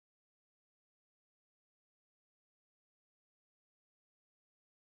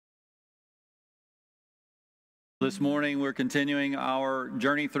This morning we're continuing our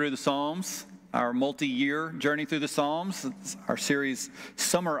journey through the Psalms, our multi-year journey through the Psalms. It's our series,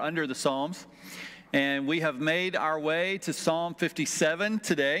 Summer Under the Psalms. And we have made our way to Psalm 57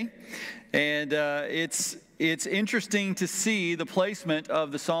 today. And it's interesting to see the placement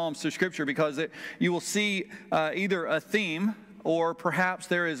of the Psalms through Scripture because you will see either a theme or perhaps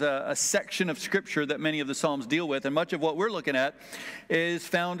there is a section of Scripture that many of the Psalms deal with. And much of what we're looking at is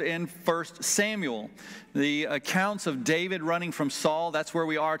found in 1 Samuel. The accounts of David running from Saul, that's where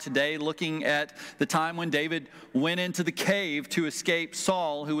we are today, looking at the time when David went into the cave to escape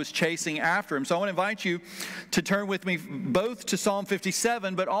Saul, who was chasing after him. So I want to invite you to turn with me both to Psalm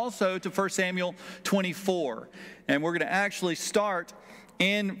 57, but also to 1 Samuel 24. And we're going to actually start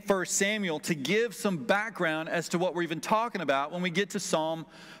in 1 Samuel to give some background as to what we're even talking about when we get to Psalm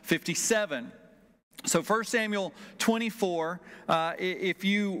 57. So 1 Samuel 24, if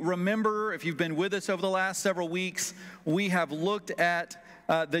you remember, if you've been with us over the last several weeks, we have looked at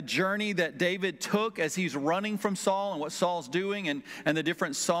the journey that David took as he's running from Saul and what Saul's doing and the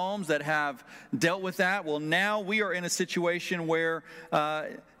different psalms that have dealt with that. Well, now we are in a situation where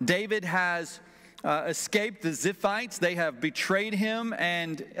David has escaped the Ziphites. They have betrayed him,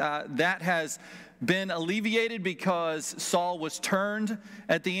 and that has been alleviated because Saul was turned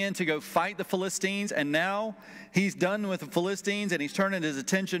at the end to go fight the Philistines, and now he's done with the Philistines and he's turning his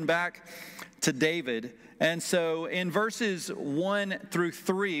attention back to David. And so in verses 1 through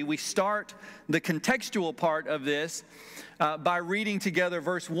 3, we start the contextual part of this by reading together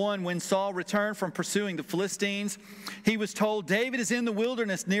verse 1. When Saul returned from pursuing the Philistines, he was told, "David is in the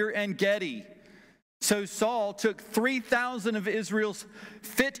wilderness near En-Gedi." So Saul took 3,000 of Israel's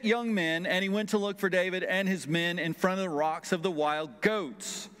fit young men, and he went to look for David and his men in front of the rocks of the wild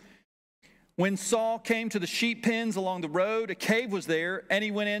goats. When Saul came to the sheep pens along the road, a cave was there, and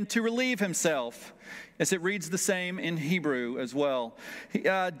he went in to relieve himself. As it reads the same in Hebrew as well.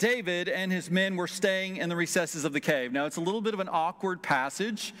 David and his men were staying in the recesses of the cave. Now, it's a little bit of an awkward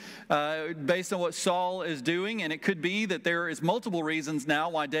passage based on what Saul is doing, and it could be that there is multiple reasons now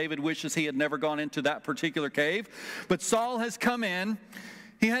why David wishes he had never gone into that particular cave. But Saul has come in.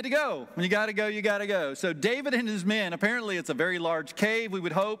 He had to go. When you got to go, you got to go. So David and his men, apparently it's a very large cave, we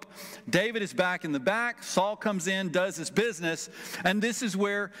would hope. David is back in the back. Saul comes in, does his business, and this is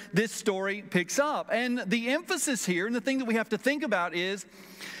where this story picks up. And the emphasis here, and the thing that we have to think about is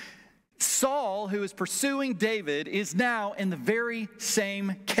Saul, who is pursuing David, is now in the very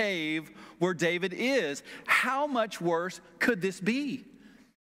same cave where David is. How much worse could this be?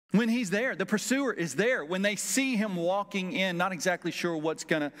 When he's there, the pursuer is there. When they see him walking in, not exactly sure what's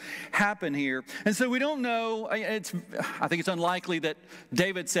going to happen here. And so we don't know. I think it's unlikely that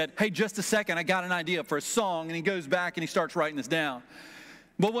David said, "Hey, just a second, I got an idea for a song." And he goes back and he starts writing this down.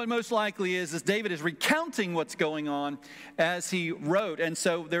 But what most likely is David is recounting what's going on as he wrote. And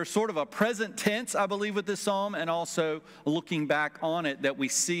so there's sort of a present tense, I believe, with this psalm, and also looking back on it that we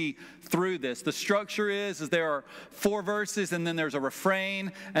see through this. The structure is there are 4 verses, and then there's a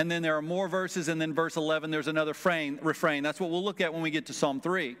refrain, and then there are more verses, and then verse 11, there's another refrain. That's what we'll look at when we get to Psalm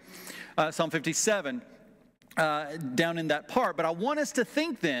 57, down in that part. But I want us to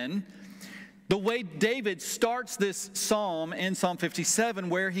think then, the way David starts this psalm in Psalm 57,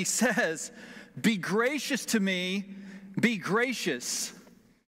 where he says, "Be gracious to me, be gracious."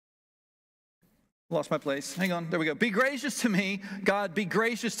 Lost my place. Hang on. There we go. "Be gracious to me, God, be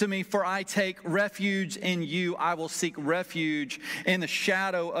gracious to me, for I take refuge in you. I will seek refuge in the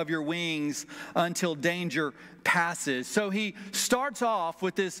shadow of your wings until danger passes." So he starts off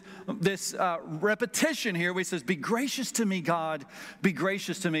with this repetition here where he says, "Be gracious to me, God, be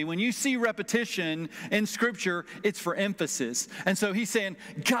gracious to me." When you see repetition in Scripture, it's for emphasis. And so he's saying,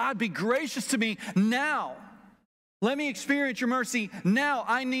 "God, be gracious to me now. Let me experience your mercy now.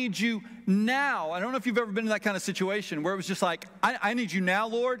 I need you now." I don't know if you've ever been in that kind of situation where it was just like, I need you now,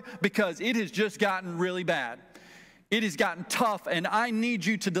 Lord, because it has just gotten really bad. It has gotten tough, and I need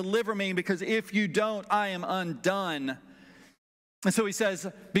you to deliver me, because if you don't, I am undone. And so he says,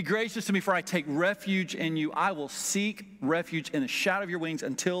 "Be gracious to me, for I take refuge in you. I will seek refuge in the shadow of your wings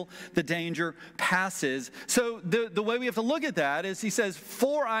until the danger passes." So the way we have to look at that is he says,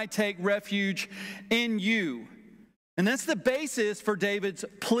 "For I take refuge in you." And that's the basis for David's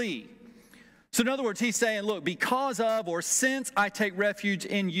plea. So in other words, he's saying, look, because of or since I take refuge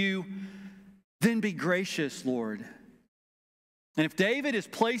in you, then be gracious, Lord. And if David is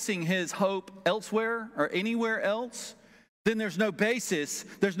placing his hope elsewhere or anywhere else, then there's no basis,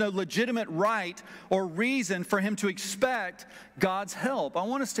 there's no legitimate right or reason for him to expect God's help. I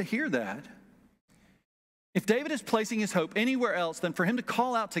want us to hear that. If David is placing his hope anywhere else than for him to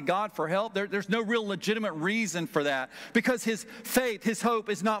call out to God for help, there's no real legitimate reason for that, because his faith, his hope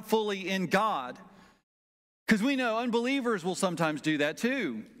is not fully in God. Because we know unbelievers will sometimes do that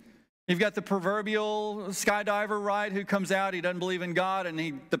too. You've got the proverbial skydiver, right, who comes out, he doesn't believe in God,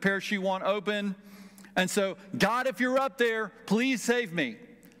 and the parachute won't open. And so, God, if you're up there, please save me.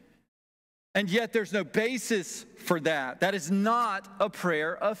 And yet there's no basis for that. That is not a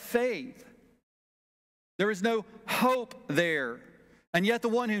prayer of faith. There is no hope there. And yet the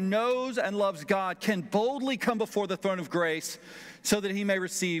one who knows and loves God can boldly come before the throne of grace so that he may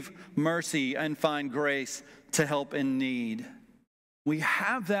receive mercy and find grace to help in need. We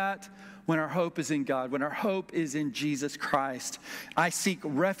have that when our hope is in God, when our hope is in Jesus Christ. I seek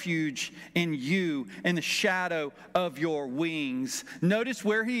refuge in you, in the shadow of your wings. Notice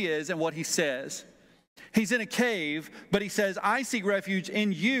where he is and what he says. He's in a cave, but he says, I seek refuge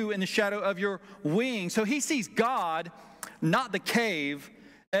in you in the shadow of your wings. So he sees God, not the cave,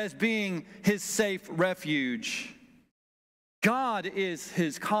 as being his safe refuge. God is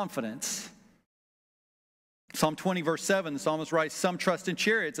his confidence. Psalm 20, verse 7, the psalmist writes, some trust in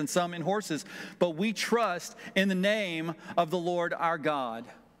chariots and some in horses, but we trust in the name of the Lord our God.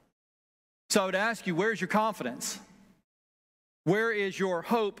 So I would ask you, where is your confidence? Where is your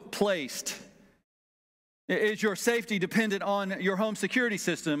hope placed? Is your safety dependent on your home security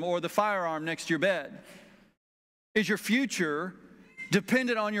system or the firearm next to your bed? Is your future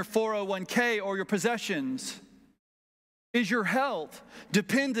dependent on your 401k or your possessions? Is your health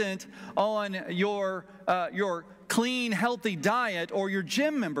dependent on your clean, healthy diet or your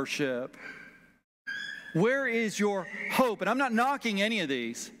gym membership? Where is your hope? And I'm not knocking any of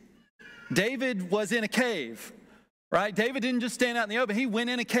these. David was in a cave, right? David didn't just stand out in the open. He went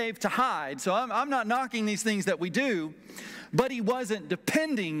in a cave to hide. So I'm not knocking these things that we do, but he wasn't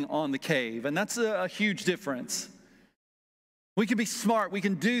depending on the cave, and that's a huge difference. We can be smart. We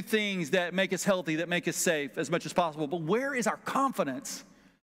can do things that make us healthy, that make us safe as much as possible. But where is our confidence?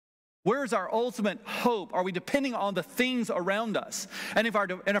 Where is our ultimate hope? Are we depending on the things around us? And if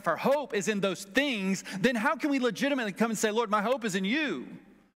our hope is in those things, then how can we legitimately come and say, Lord, my hope is in you.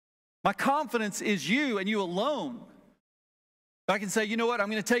 My confidence is you and you alone. I can say, you know what, I'm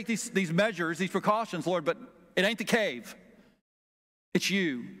going to take these measures, these precautions, Lord, but it ain't the cave. It's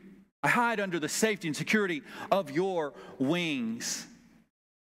you. I hide under the safety and security of your wings.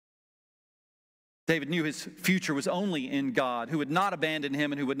 David knew his future was only in God, who would not abandon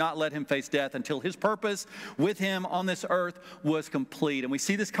him and who would not let him face death until his purpose with him on this earth was complete. And we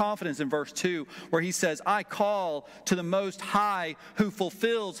see this confidence in verse 2, where he says, I call to the Most High who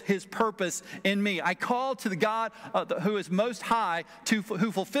fulfills his purpose in me. I call to the God who is Most High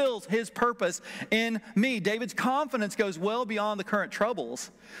who fulfills his purpose in me. David's confidence goes well beyond the current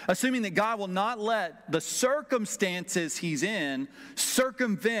troubles, assuming that God will not let the circumstances he's in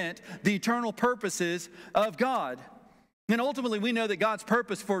circumvent the eternal purposes of God. And ultimately, we know that God's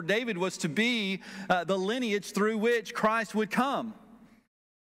purpose for David was to be the lineage through which Christ would come.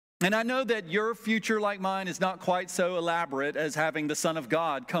 And I know that your future, like mine, is not quite so elaborate as having the Son of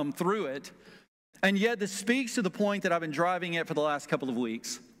God come through it. And yet, this speaks to the point that I've been driving at for the last couple of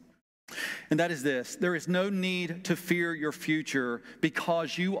weeks. And that is this: there is no need to fear your future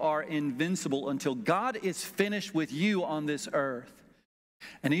because you are invincible until God is finished with you on this earth.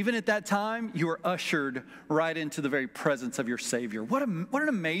 And even at that time, you are ushered right into the very presence of your Savior. What an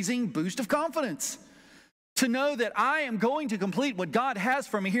amazing boost of confidence to know that I am going to complete what God has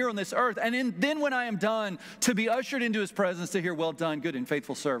for me here on this earth. And then when I am done, to be ushered into his presence to hear, well done, good and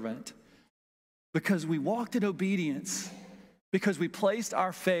faithful servant. Because we walked in obedience, because we placed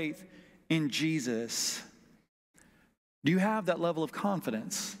our faith in Jesus. Do you have that level of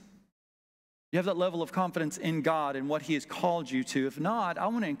confidence? You have that level of confidence in God and what he has called you to? If not, I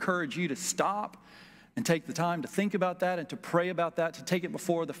want to encourage you to stop and take the time to think about that and to pray about that, to take it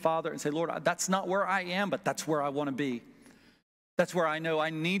before the Father and say, Lord, that's not where I am, but that's where I want to be. That's where I know I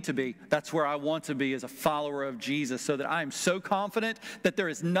need to be. That's where I want to be as a follower of Jesus, so that I am so confident that there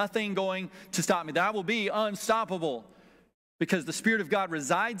is nothing going to stop me, that I will be unstoppable because the Spirit of God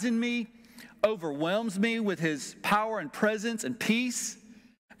resides in me, overwhelms me with his power and presence and peace.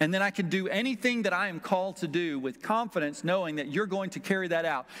 And then I can do anything that I am called to do with confidence, knowing that you're going to carry that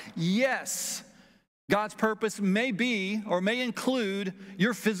out. Yes, God's purpose may be or may include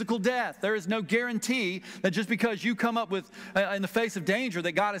your physical death. There is no guarantee that just because you come up with, in the face of danger,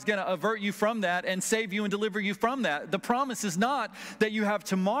 that God is going to avert you from that and save you and deliver you from that. The promise is not that you have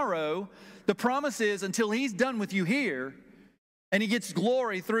tomorrow. The promise is until he's done with you here and he gets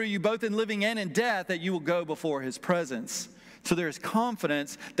glory through you both in living and in death, that you will go before his presence. So there is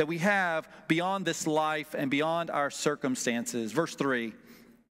confidence that we have beyond this life and beyond our circumstances. Verse 3.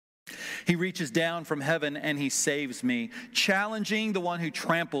 He reaches down from heaven and he saves me, challenging the one who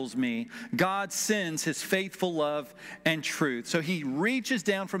tramples me. God sends his faithful love and truth. So he reaches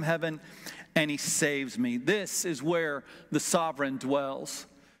down from heaven and he saves me. This is where the sovereign dwells.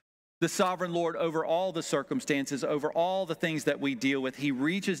 The sovereign Lord over all the circumstances, over all the things that we deal with. He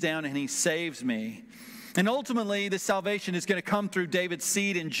reaches down and he saves me. And ultimately, this salvation is going to come through David's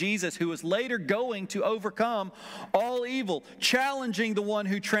seed in Jesus, who is later going to overcome all evil, challenging the one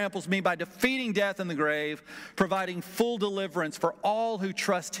who tramples me by defeating death and the grave, providing full deliverance for all who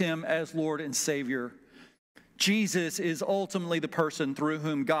trust him as Lord and Savior. Jesus is ultimately the person through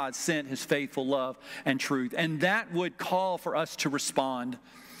whom God sent his faithful love and truth. And that would call for us to respond.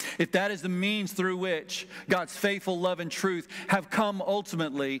 If that is the means through which God's faithful love and truth have come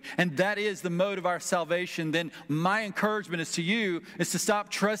ultimately, and that is the mode of our salvation, then my encouragement is to you is to stop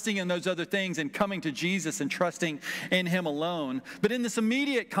trusting in those other things and coming to Jesus and trusting in him alone. But in this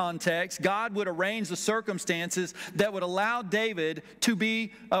immediate context, God would arrange the circumstances that would allow David to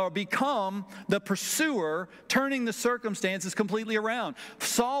be or become the pursuer, turning the circumstances completely around.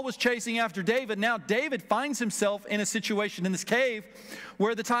 Saul was chasing after David. Now David finds himself in a situation in this cave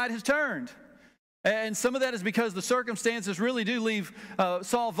where the tide has turned. And some of that is because the circumstances really do leave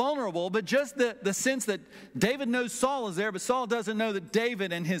Saul vulnerable, but just the sense that David knows Saul is there, but Saul doesn't know that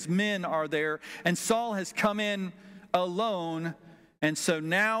David and his men are there, and Saul has come in alone. And so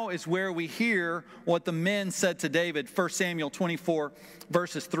now is where we hear what the men said to David, 1 Samuel 24,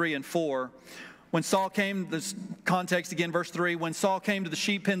 verses 3 and 4. When Saul came, this context again, verse 3, when Saul came to the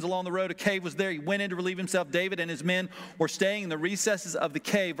sheep pens along the road, a cave was there. He went in to relieve himself. David and his men were staying in the recesses of the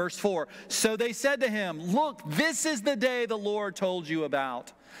cave. Verse 4, so they said to him, look, this is the day the Lord told you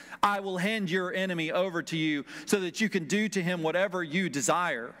about. I will hand your enemy over to you so that you can do to him whatever you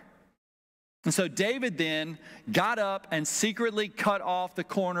desire. And so David then got up and secretly cut off the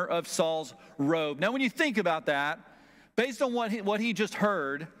corner of Saul's robe. Now when you think about that, based on what he just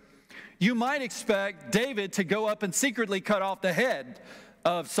heard, you might expect David to go up and secretly cut off the head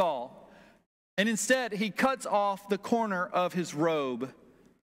of Saul. And instead, he cuts off the corner of his robe.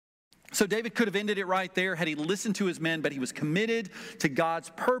 So David could have ended it right there had he listened to his men, but he was committed to God's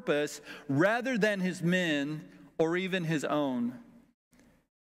purpose rather than his men or even his own.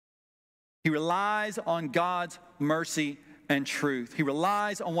 He relies on God's mercy and truth. He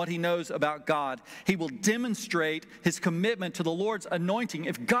relies on what he knows about God. He will demonstrate his commitment to the Lord's anointing.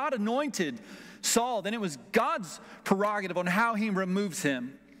 If God anointed Saul, then it was God's prerogative on how he removes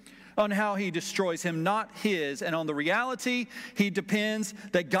him, on how he destroys him, not his. And on the reality, he depends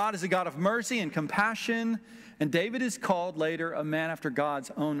that God is a God of mercy and compassion. And David is called later a man after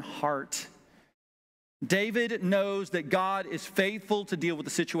God's own heart. David knows that God is faithful to deal with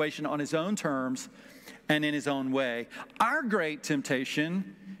the situation on his own terms and in his own way. Our great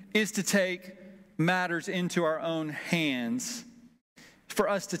temptation is to take matters into our own hands, for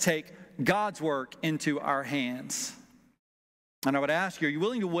us to take God's work into our hands. And I would ask you, are you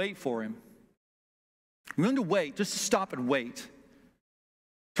willing to wait for him? Are you willing to wait, just to stop and wait?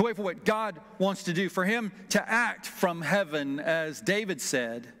 To wait for what God wants to do, for him to act from heaven, as David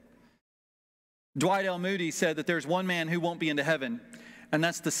said. Dwight L. Moody said that there's one man who won't be into heaven, and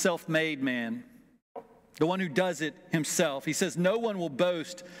that's the self-made man. The one who does it himself. He says no one will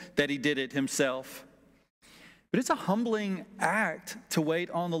boast that he did it himself. But it's a humbling act to wait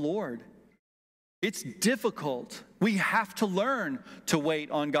on the Lord. It's difficult. We have to learn to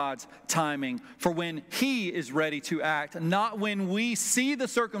wait on God's timing for when he is ready to act, not when we see the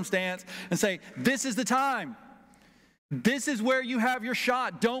circumstance and say, this is the time. This is where you have your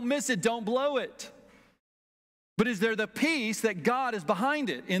shot. Don't miss it. Don't blow it. But is there the peace that God is behind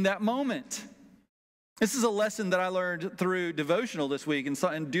it in that moment? This is a lesson that I learned through devotional this week. In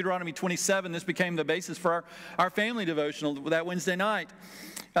Deuteronomy 27, this became the basis for our family devotional that Wednesday night.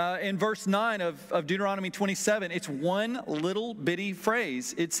 In verse 9 of Deuteronomy 27, it's one little bitty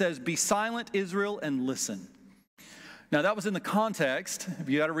phrase. It says, be silent, Israel, and listen. Now, that was in the context. If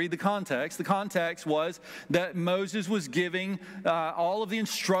you got to read the context was that Moses was giving all of the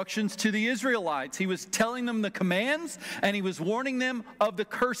instructions to the Israelites. He was telling them the commands, and he was warning them of the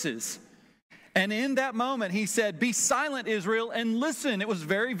curses. And in that moment, he said, be silent, Israel, and listen. It was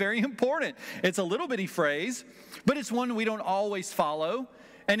very, very important. It's a little bitty phrase, but it's one we don't always follow.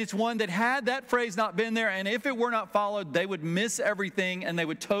 And it's one that had that phrase not been there, and if it were not followed, they would miss everything and they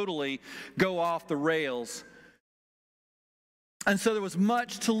would totally go off the rails. And so there was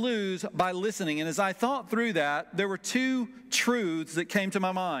much to lose by listening. And as I thought through that, there were two truths that came to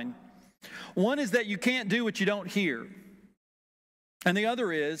my mind. One is that you can't do what you don't hear. And the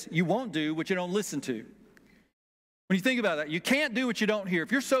other is, you won't do what you don't listen to. When you think about that, you can't do what you don't hear.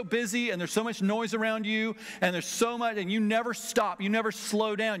 If you're so busy and there's so much noise around you and there's so much and you never stop, you never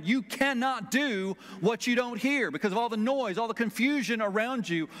slow down, you cannot do what you don't hear because of all the noise, all the confusion around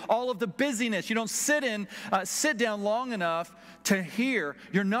you, all of the busyness. You don't sit down long enough to hear.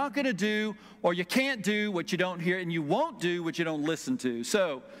 You're not going to do, or you can't do what you don't hear, and you won't do what you don't listen to.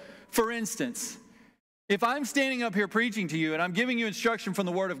 So, for instance, if I'm standing up here preaching to you and I'm giving you instruction from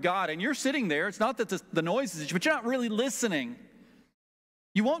the Word of God and you're sitting there, it's not that the noise is, but you're not really listening.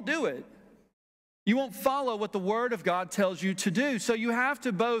 You won't do it. You won't follow what the Word of God tells you to do. So you have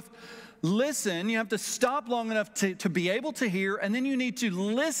to both listen, you have to stop long enough to be able to hear, and then you need to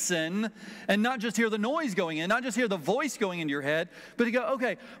listen and not just hear the noise going in, not just hear the voice going into your head, but to go,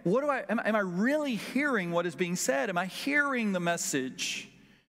 okay, am I really hearing what is being said? Am I hearing the message?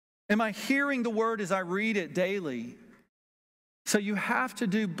 Am I hearing the Word as I read it daily? So you have to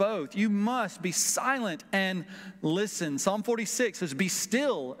do both. You must be silent and listen. Psalm 46 says, be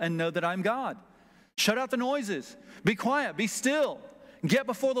still and know that I'm God. Shut out the noises. Be quiet. Be still. Get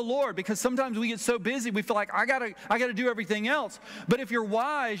before the Lord, because sometimes we get so busy we feel like I gotta do everything else. But if you're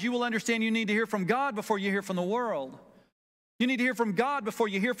wise, you will understand you need to hear from God before you hear from the world. You need to hear from God before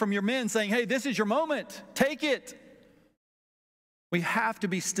you hear from your men saying, hey, this is your moment. Take it. We have to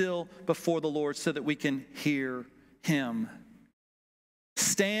be still before the Lord so that we can hear Him.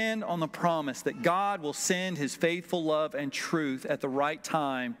 Stand on the promise that God will send His faithful love and truth at the right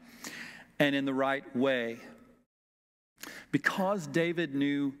time and in the right way. Because David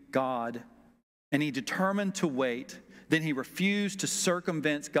knew God and he determined to wait, then he refused to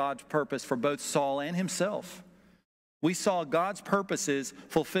circumvent God's purpose for both Saul and himself. We saw God's purposes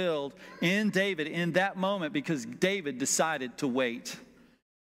fulfilled in David in that moment because David decided to wait.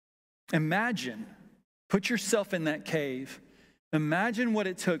 Imagine, put yourself in that cave. Imagine what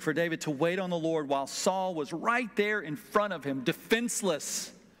it took for David to wait on the Lord while Saul was right there in front of him,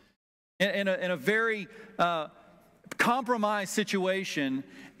 defenseless, in a very compromised situation,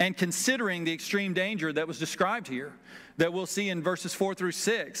 and considering the extreme danger that was described here, that we'll see in verses 4 through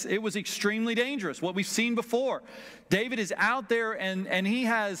 6. It was extremely dangerous, what we've seen before. David is out there and he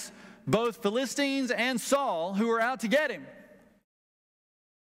has both Philistines and Saul who are out to get him.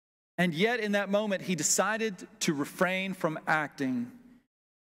 And yet in that moment he decided to refrain from acting.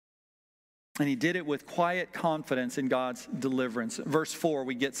 And he did it with quiet confidence in God's deliverance. Verse 4,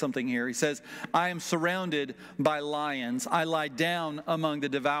 we get something here. He says, I am surrounded by lions. I lie down among the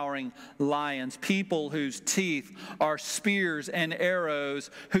devouring lions, people whose teeth are spears and arrows,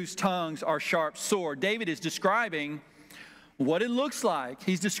 whose tongues are sharp swords. David is describing what it looks like.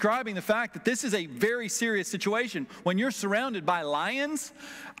 He's describing the fact that this is a very serious situation. When you're surrounded by lions,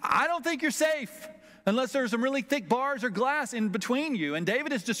 I don't think you're safe unless there's some really thick bars or glass in between you. And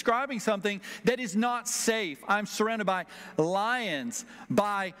David is describing something that is not safe. I'm surrounded by lions,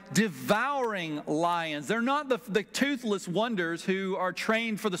 by devouring lions. They're not the toothless wonders who are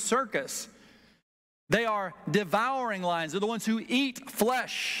trained for the circus. They are devouring lions. They're the ones who eat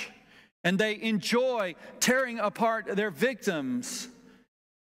flesh, and they enjoy tearing apart their victims.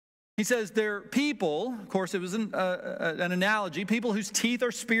 He says they're people, of course it was an analogy, people whose teeth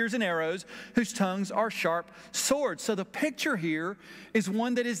are spears and arrows, whose tongues are sharp swords. So the picture here is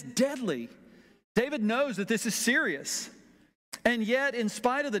one that is deadly. David knows that this is serious. And yet, in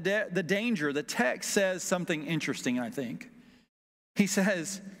spite of the danger, the text says something interesting, I think. He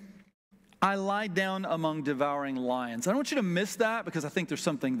says, I lie down among devouring lions. I don't want you to miss that because I think there's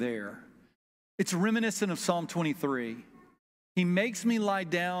something there. It's reminiscent of Psalm 23. He makes me lie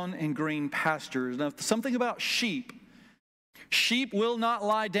down in green pastures. Now, something about sheep. Sheep will not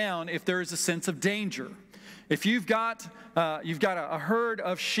lie down if there is a sense of danger. If you've got a herd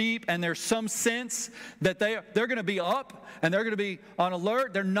of sheep and there's some sense that they're going to be up and they're going to be on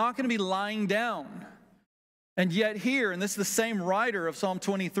alert, they're not going to be lying down. And yet here, and this is the same writer of Psalm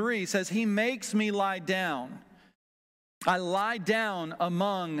 23, says, He makes me lie down. I lie down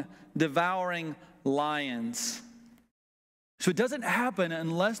among devouring lions. So it doesn't happen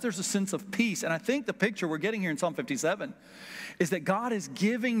unless there's a sense of peace. And I think the picture we're getting here in Psalm 57 is that God is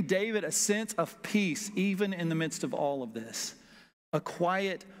giving David a sense of peace even in the midst of all of this. A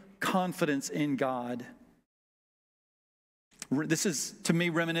quiet confidence in God. This is, to me,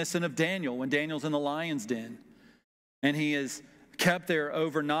 reminiscent of Daniel, when Daniel's in the lion's den. And he is kept there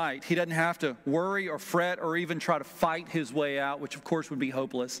overnight. He doesn't have to worry or fret or even try to fight his way out, which of course would be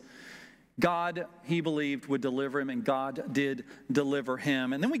hopeless. God, he believed, would deliver him, and God did deliver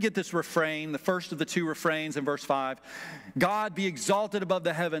him. And then we get this refrain, the first of the two refrains in verse 5. God, be exalted above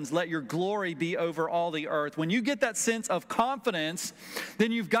the heavens. Let your glory be over all the earth. When you get that sense of confidence,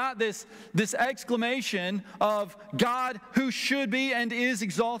 then you've got this exclamation of God who should be and is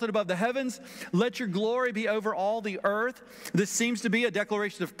exalted above the heavens. Let your glory be over all the earth. This seems to be a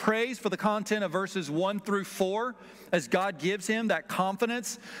declaration of praise for the content of verses 1 through 4, as God gives him that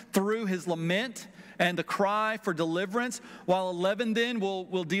confidence through his lament and the cry for deliverance, while 11 then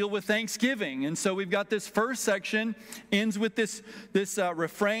will deal with thanksgiving. And so we've got this first section, ends with this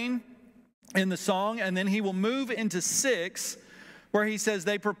refrain in the song, and then he will move into 6, where he says,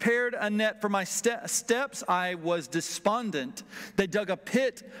 they prepared a net for my steps, I was despondent. They dug a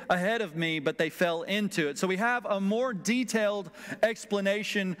pit ahead of me, but they fell into it. So we have a more detailed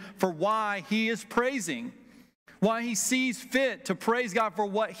explanation for why he is praising, why he sees fit to praise God for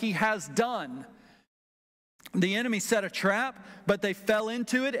what he has done. The enemy set a trap, but they fell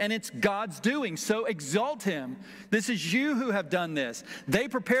into it, and it's God's doing. So exalt him. This is you who have done this. They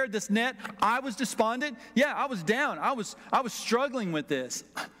prepared this net. I was despondent. Yeah, I was down. I was struggling with this.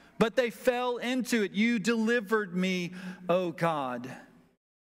 But they fell into it. You delivered me, O God.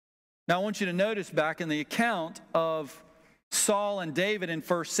 Now I want you to notice back in the account of Saul and David in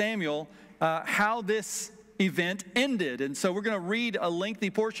 1 Samuel, how this event ended. And so we're going to read a lengthy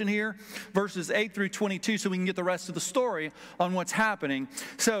portion here, verses 8 through 22, so we can get the rest of the story on what's happening.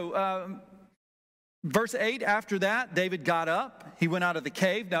 So verse 8, after that, David got up. He went out of the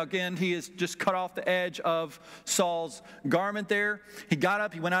cave. Now again, he has just cut off the edge of Saul's garment there. He got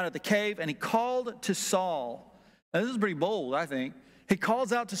up, he went out of the cave, and he called to Saul. Now this is pretty bold, I think. He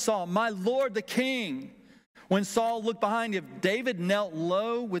calls out to Saul, my Lord the king. When Saul looked behind him, David knelt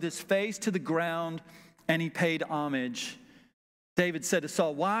low with his face to the ground, and he paid homage. David said to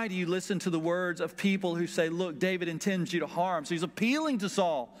Saul, why do you listen to the words of people who say, look, David intends you to harm? So he's appealing to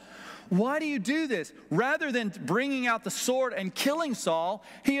Saul. Why do you do this? Rather than bringing out the sword and killing Saul,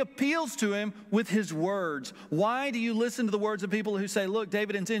 he appeals to him with his words. Why do you listen to the words of people who say, look,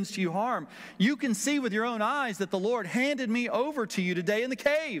 David intends you harm? You can see with your own eyes that the Lord handed me over to you today in the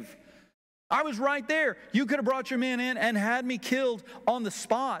cave. I was right there. You could have brought your men in and had me killed on the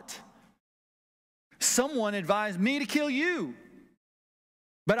spot. Someone advised me to kill you.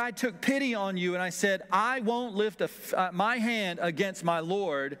 But I took pity on you, and I said, I won't lift my hand against my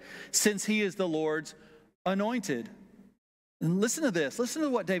Lord, since he is the Lord's anointed. And listen to this. Listen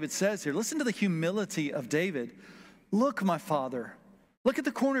to what David says here. Listen to the humility of David. Look, my father, look at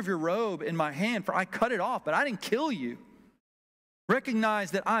the corner of your robe in my hand, for I cut it off, but I didn't kill you.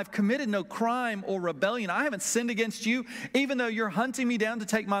 Recognize that I've committed no crime or rebellion. I haven't sinned against you, even though you're hunting me down to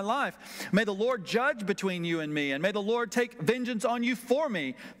take my life. May the Lord judge between you and me, and may the Lord take vengeance on you for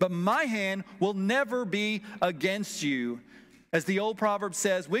me. But my hand will never be against you. As the old proverb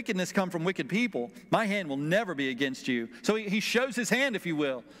says, wickedness comes from wicked people. My hand will never be against you. So he shows his hand, if you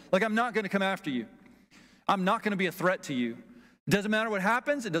will. Like, I'm not going to come after you. I'm not going to be a threat to you. It doesn't matter what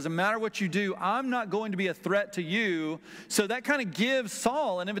happens. It doesn't matter what you do. I'm not going to be a threat to you. So that kind of gives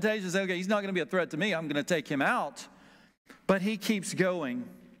Saul an invitation to say, okay, he's not going to be a threat to me. I'm going to take him out. But he keeps going.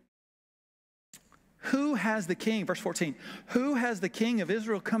 Who has the king, verse 14, who has the king of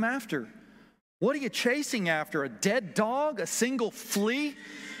Israel come after? What are you chasing after? A dead dog? A single flea?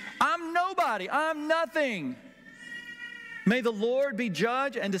 I'm nobody. I'm nothing. May the Lord be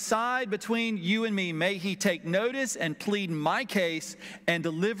judge and decide between you and me. May he take notice and plead my case and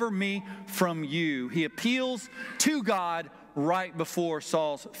deliver me from you. He appeals to God right before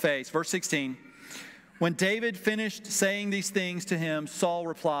Saul's face. Verse 16, when David finished saying these things to him, Saul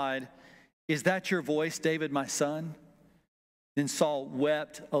replied, is that your voice, David, my son? Then Saul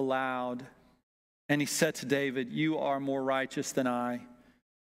wept aloud, and he said to David, you are more righteous than I.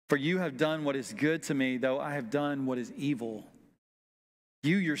 For you have done what is good to me, though I have done what is evil.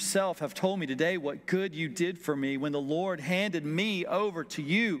 You yourself have told me today what good you did for me when the Lord handed me over to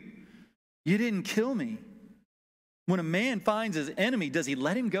you. You didn't kill me. When a man finds his enemy, does he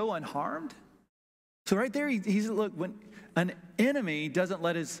let him go unharmed? So right there, he's look, when an enemy doesn't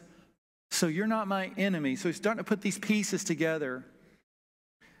let his, so you're not my enemy. So he's starting to put these pieces together.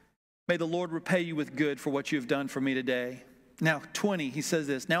 May the Lord repay you with good for what you have done for me today. Now, 20, he says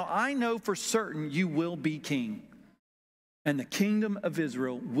this, now I know for certain you will be king, and the kingdom of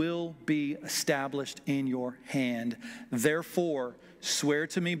Israel will be established in your hand. Therefore, swear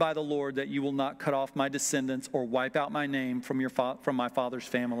to me by the Lord that you will not cut off my descendants or wipe out my name from my father's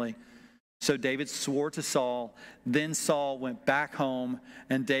family. So David swore to Saul. Then Saul went back home,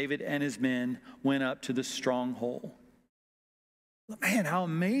 and David and his men went up to the stronghold. man, how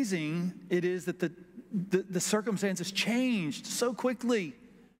amazing it is that the circumstances changed so quickly.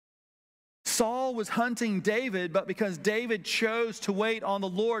 Saul was hunting David, but because David chose to wait on the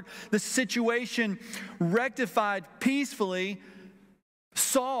Lord, the situation rectified peacefully.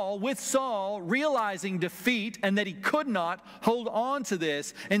 Saul, realizing defeat and that he could not hold on to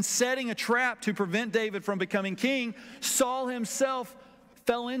this and setting a trap to prevent David from becoming king, Saul himself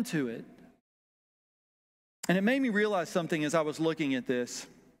fell into it. And it made me realize something as I was looking at this.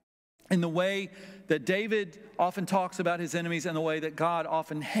 In the way that David often talks about his enemies and the way that God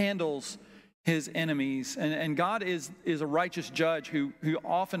often handles his enemies. And God is a righteous judge who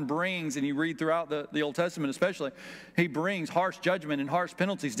often brings, and you read throughout the Old Testament especially, he brings harsh judgment and harsh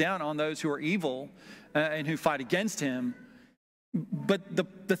penalties down on those who are evil and who fight against him. But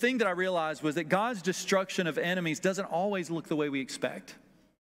the thing that I realized was that God's destruction of enemies doesn't always look the way we expect.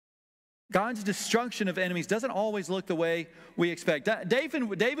 God's destruction of enemies doesn't always look the way we expect.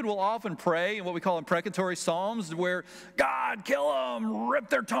 David will often pray in what we call imprecatory psalms where, God, kill them, rip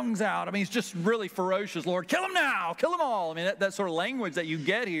their tongues out. I mean, he's just really ferocious. Lord, kill them now, kill them all. I mean, that sort of language that you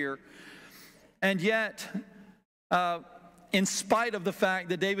get here. And yet, in spite of the fact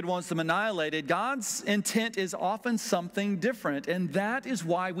that David wants them annihilated, God's intent is often something different. And that is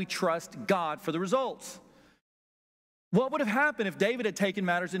why we trust God for the results. What would have happened if David had taken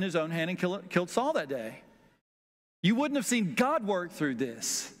matters in his own hand and killed Saul that day? You wouldn't have seen God work through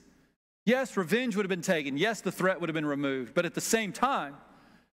this. Yes, revenge would have been taken. Yes, the threat would have been removed. But at the same time,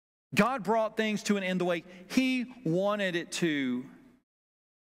 God brought things to an end the way he wanted it to.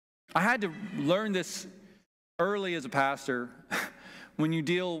 I had to learn this early as a pastor. When you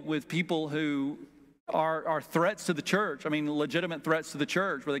deal with people who are threats to the church, I mean legitimate threats to the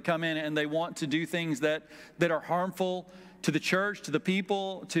church, where they come in and they want to do things that are harmful to the church, to the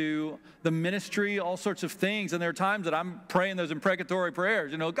people, to the ministry, all sorts of things. And there are times that I'm praying those imprecatory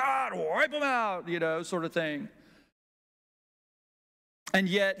prayers, God, wipe them out, sort of thing. And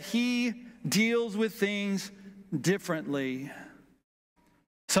yet he deals with things differently.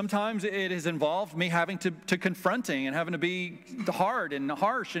 Sometimes it has involved me having to confronting and having to be hard and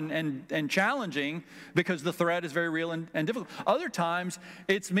harsh and challenging because the threat is very real and difficult. Other times,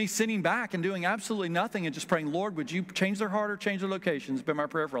 it's me sitting back and doing absolutely nothing and just praying, Lord, would you change their heart or change their location? It's been my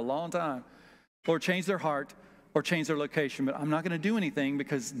prayer for a long time. Lord, change their heart or change their location. But I'm not going to do anything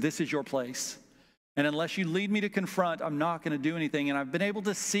because this is your place. And unless you lead me to confront, I'm not going to do anything. And I've been able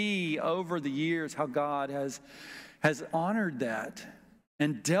to see over the years how God has honored that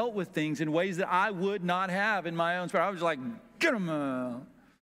and dealt with things in ways that I would not have in my own spirit. I was like, get them out.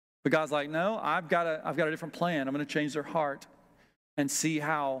 But God's like, no, I've got a different plan. I'm going to change their heart and see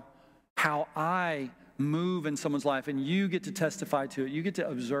how I move in someone's life, and you get to testify to it. You get to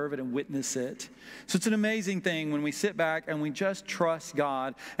observe it and witness it. So it's an amazing thing when we sit back and we just trust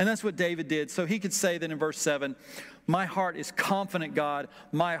God. And that's what David did. So he could say then in verse 7, my heart is confident, God.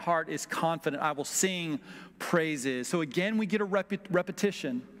 My heart is confident. I will sing praises. So again, we get a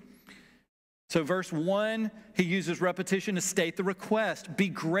repetition. So verse 1, he uses repetition to state the request. Be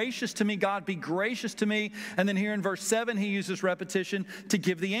gracious to me, God. Be gracious to me. And then here in verse 7, he uses repetition to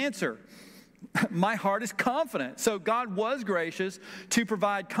give the answer. My heart is confident. So God was gracious to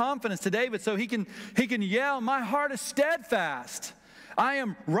provide confidence to David so he can yell, my heart is steadfast. I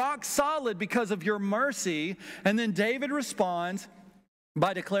am rock solid because of your mercy. And then David responds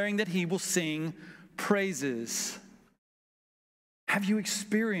by declaring that he will sing praises. Have you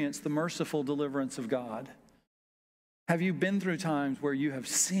experienced the merciful deliverance of God? Have you been through times where you have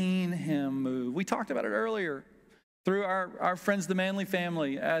seen him move? We talked about it earlier through our friends, the Manley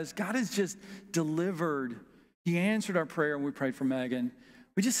family, as God has just delivered. He answered our prayer when we prayed for Megan.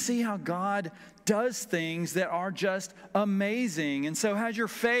 We just see how God does things that are just amazing. And so has your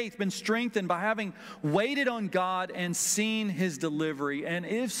faith been strengthened by having waited on God and seen his delivery? And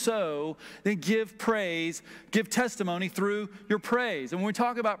if so, then give praise, give testimony through your praise. And when we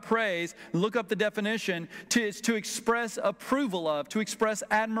talk about praise, look up the definition. It's to express approval of, to express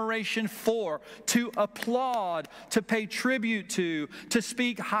admiration for, to applaud, to pay tribute to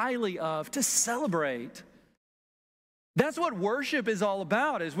speak highly of, to celebrate. That's what worship is all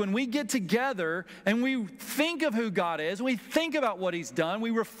about, is when we get together and we think of who God is, we think about what he's done, we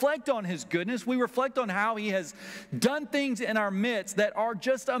reflect on his goodness, we reflect on how he has done things in our midst that are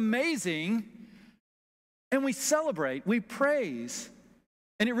just amazing, and we celebrate, we praise.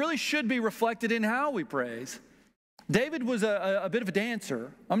 And it really should be reflected in how we praise. David was a bit of a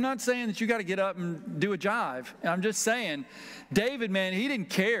dancer. I'm not saying that you got to get up and do a jive. I'm just saying, David, man, he didn't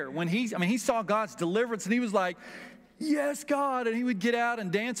care. When he saw God's deliverance and he was like, yes, God. And he would get out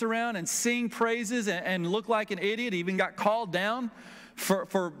and dance around and sing praises and look like an idiot. He even got called down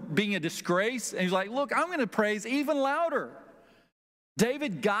for being a disgrace. And he's like, look, I'm going to praise even louder.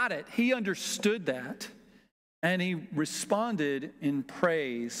 David got it. He understood that. And he responded in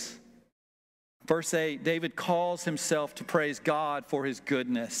praise. Verse 8, David calls himself to praise God for his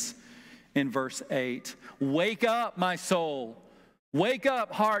goodness. In verse 8, wake up, my soul. Wake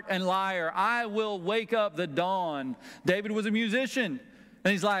up, heart and lyre. I will wake up the dawn. David was a musician.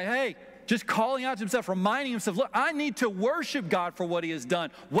 And he's like, hey, just calling out to himself, reminding himself, look, I need to worship God for what he has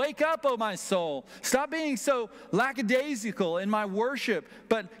done. Wake up, oh my soul. Stop being so lackadaisical in my worship,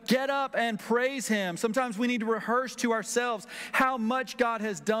 but get up and praise him. Sometimes we need to rehearse to ourselves how much God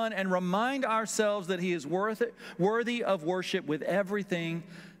has done and remind ourselves that he is worthy of worship with everything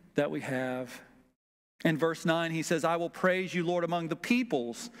that we have. In verse 9, he says, I will praise you, Lord, among the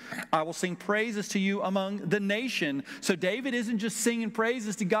peoples. I will sing praises to you among the nation. So David isn't just singing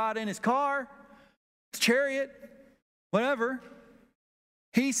praises to God in his car, his chariot, whatever.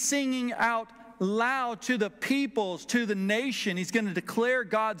 He's singing out loud to the peoples, to the nation. He's going to declare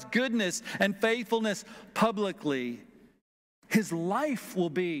God's goodness and faithfulness publicly. His life will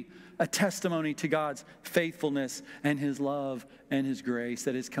be a testimony to God's faithfulness and his love and his grace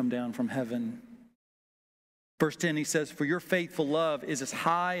that has come down from heaven. Verse 10, he says, for your faithful love is as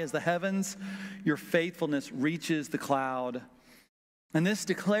high as the heavens. Your faithfulness reaches the cloud. And this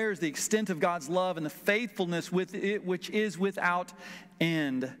declares the extent of God's love and the faithfulness with it, which is without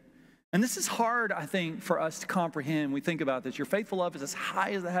end. And this is hard, I think, for us to comprehend. We think about this. Your faithful love is as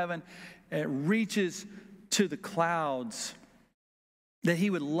high as the heaven. It reaches to the clouds. That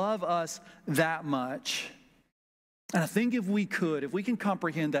he would love us that much. And I think if we can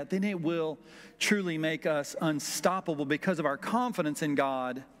comprehend that, then it will truly make us unstoppable because of our confidence in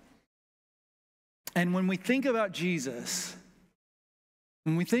God. And when we think about Jesus,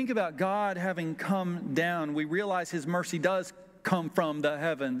 when we think about God having come down, we realize his mercy does come from the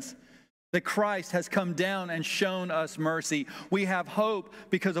heavens. That Christ has come down and shown us mercy. We have hope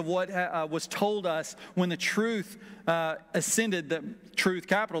because of what was told us when the truth ascended, the truth,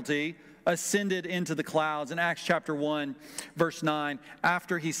 capital T, ascended into the clouds. In Acts chapter 1, verse 9,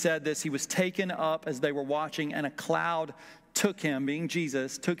 after he said this, he was taken up as they were watching, and a cloud took him, being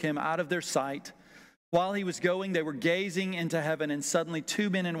Jesus, took him out of their sight. While he was going, they were gazing into heaven, and suddenly 2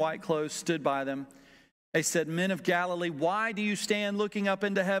 men in white clothes stood by them. They said, men of Galilee, why do you stand looking up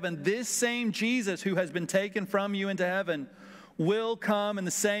into heaven? This same Jesus who has been taken from you into heaven will come in the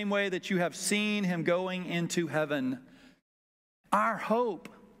same way that you have seen him going into heaven. Our hope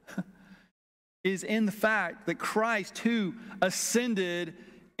is in the fact that Christ, who ascended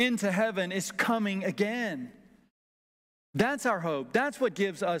into heaven, is coming again. That's our hope. That's what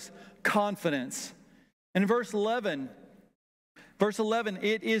gives us confidence. And in verse 11,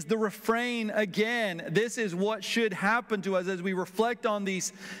 it is the refrain again. This is what should happen to us as we reflect on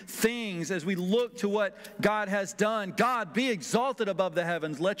these things, as we look to what God has done. God, be exalted above the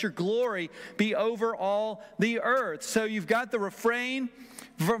heavens. Let your glory be over all the earth. So you've got the refrain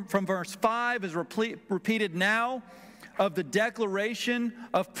from verse 5 is repeated now of the declaration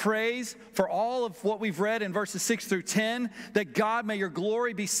of praise for all of what we've read in verses 6 through 10, that God, may your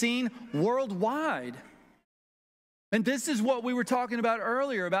glory be seen worldwide. And this is what we were talking about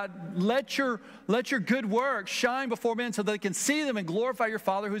earlier, about let your good works shine before men so that they can see them and glorify your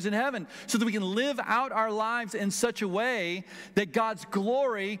Father who's in heaven, so that we can live out our lives in such a way that God's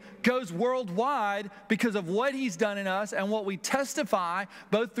glory goes worldwide because of what he's done in us and what we testify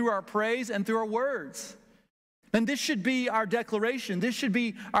both through our praise and through our words. And this should be our declaration. This should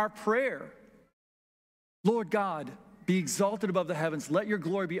be our prayer. Lord God, be exalted above the heavens. Let your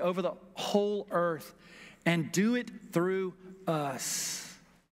glory be over the whole earth. And do it through us.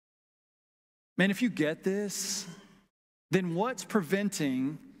 Man, if you get this, then what's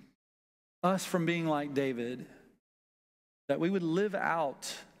preventing us from being like David? That we would live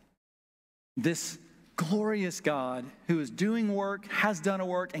out this glorious God who is doing work, has done a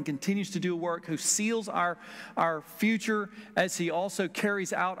work, and continues to do a work, who seals our future as he also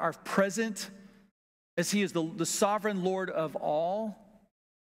carries out our present, as he is the sovereign Lord of all.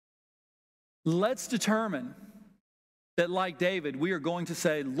 Let's determine that, like David, we are going to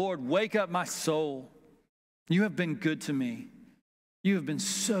say, Lord, wake up my soul. You have been good to me. You have been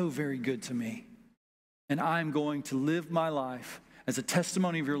so very good to me. And I'm going to live my life as a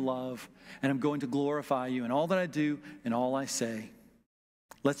testimony of your love, and I'm going to glorify you in all that I do and all I say.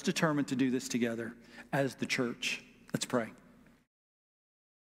 Let's determine to do this together as the church. Let's pray.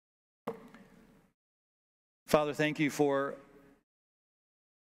 Father, thank you for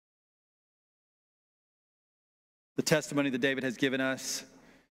the testimony that David has given us,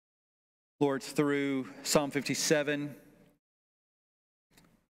 Lord, through Psalm 57.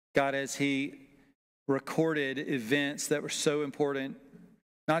 God, as he recorded events that were so important,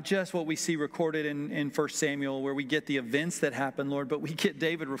 not just what we see recorded in 1 Samuel, where we get the events that happen, Lord, but we get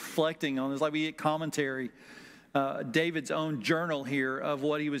David reflecting on this, like we get commentary, David's own journal here of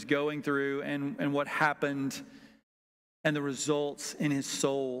what he was going through and what happened and the results in his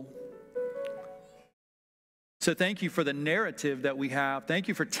soul. So thank you for the narrative that we have. Thank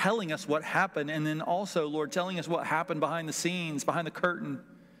you for telling us what happened, and then also, Lord, telling us what happened behind the scenes, behind the curtain.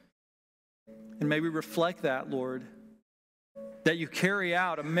 And may we reflect that, Lord, that you carry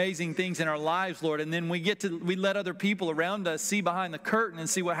out amazing things in our lives, Lord, and then we let other people around us see behind the curtain and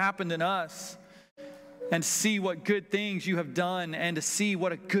see what happened in us and see what good things you have done and to see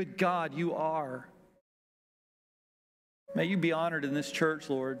what a good God you are. May you be honored in this church,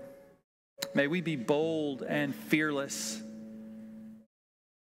 Lord. May we be bold and fearless.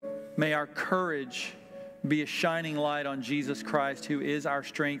 May our courage be a shining light on Jesus Christ, who is our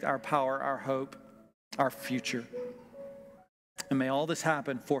strength, our power, our hope, our future. And may all this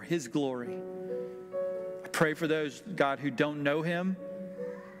happen for his glory. I pray for those, God, who don't know him.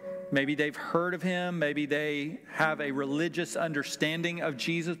 Maybe they've heard of him. Maybe they have a religious understanding of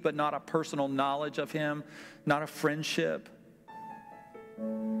Jesus, but not a personal knowledge of him, not a friendship,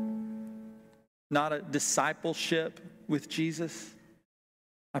 not a discipleship with Jesus.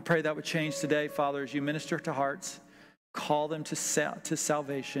 I pray that would change today, Father, as you minister to hearts, call them to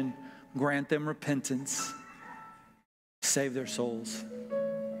salvation, grant them repentance, save their souls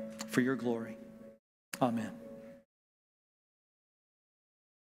for your glory. Amen.